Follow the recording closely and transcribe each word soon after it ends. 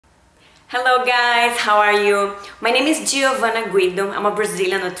Hello guys, how are you? My name is Giovanna Guido, I'm a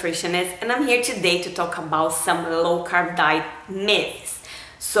Brazilian nutritionist and I'm here today to talk about some low-carb diet myths.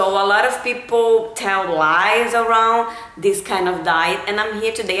 So a lot of people tell lies around this kind of diet and I'm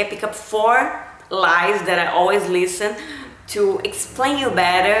here today. I pick up 4 lies that I always listen to explain you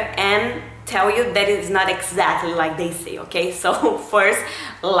better and tell you that it's not exactly like they say, okay? So first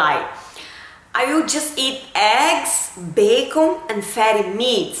lie. I will just eat eggs, bacon and fatty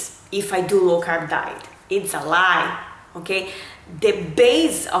meats if I do low-carb diet. It's a lie, okay? The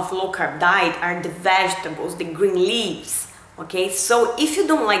base of low-carb diet are the vegetables, the green leaves, okay? So if you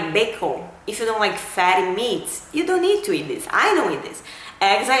don't like bacon, if you don't like fatty meats, you don't need to eat this. I don't eat this.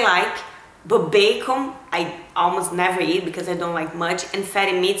 Eggs I like, but bacon I almost never eat because I don't like much, and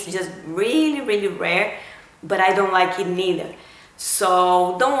fatty meats just really rare, but I don't like it neither.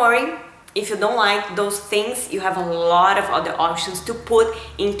 So don't worry. If you don't like those things, you have a lot of other options to put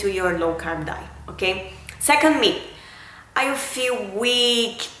into your low-carb diet, okay? Second myth, I feel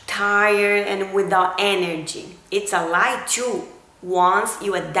weak, tired, and without energy. It's a lie too, once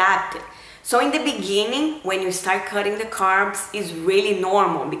you adapt it. So in the beginning, when you start cutting the carbs, it's really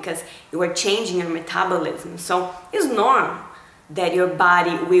normal because you are changing your metabolism. So it's normal that your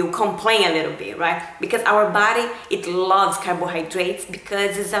body will complain a little bit, right? Because our body, it loves carbohydrates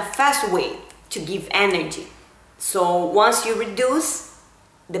because it's a fast way to give energy. So once you reduce,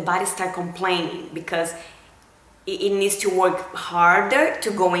 the body starts complaining because it needs to work harder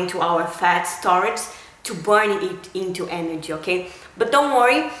to go into our fat storage to burn it into energy, okay? But don't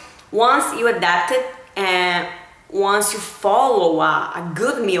worry, once you adapt it and once you follow a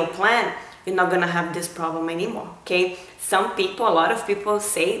good meal plan, you're not gonna have this problem anymore, okay? Some people, a lot of people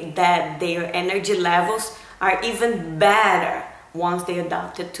say that their energy levels are even better once they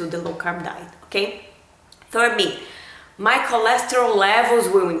adapted to the low-carb diet, okay? Third myth, my cholesterol levels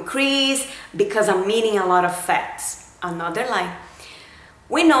will increase because I'm eating a lot of fats. Another lie.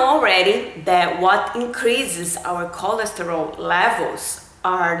 We know already that what increases our cholesterol levels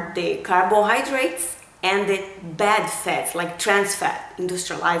are the carbohydrates and the bad fats like trans fat,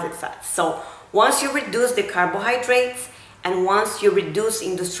 industrialized fats. So once you reduce the carbohydrates and once you reduce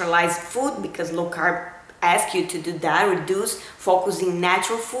industrialized food, because low carb asks you to do that, reduce, focusing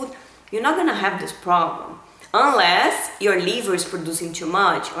natural food, you're not gonna have this problem. Unless your liver is producing too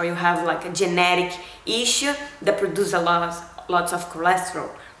much or you have like a genetic issue that produces lots of cholesterol.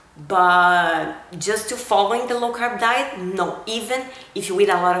 But just to following the low carb diet, no, even if you eat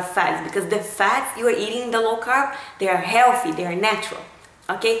a lot of fats, because the fats you are eating in the low carb, they are healthy, they are natural,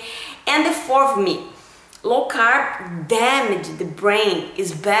 okay? And the fourth myth, low carb damage the brain,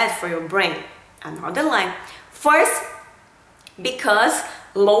 is bad for your brain. Another lie. First, because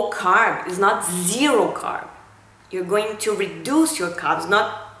low carb is not zero carb. You're going to reduce your carbs,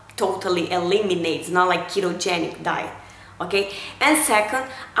 not totally eliminate. It's not like ketogenic diet. Okay, and second,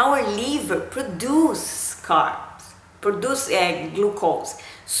 our liver produces carbs, produce glucose.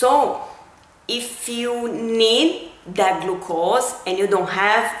 So if you need that glucose and you don't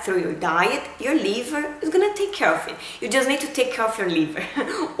have through your diet, your liver is gonna take care of it. You just need to take care of your liver.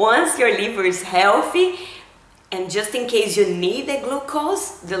 Once your liver is healthy, and just in case you need the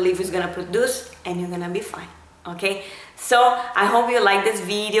glucose, the liver is gonna produce and you're gonna be fine. Okay, so I hope you like this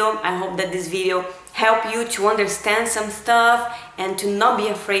video. I hope that this video help you to understand some stuff and to not be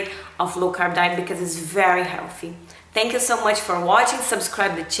afraid of low carb diet because it's very healthy. Thank you so much for watching.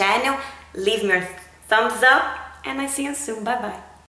 Subscribe the channel, leave me a thumbs up, and I see you soon. Bye bye.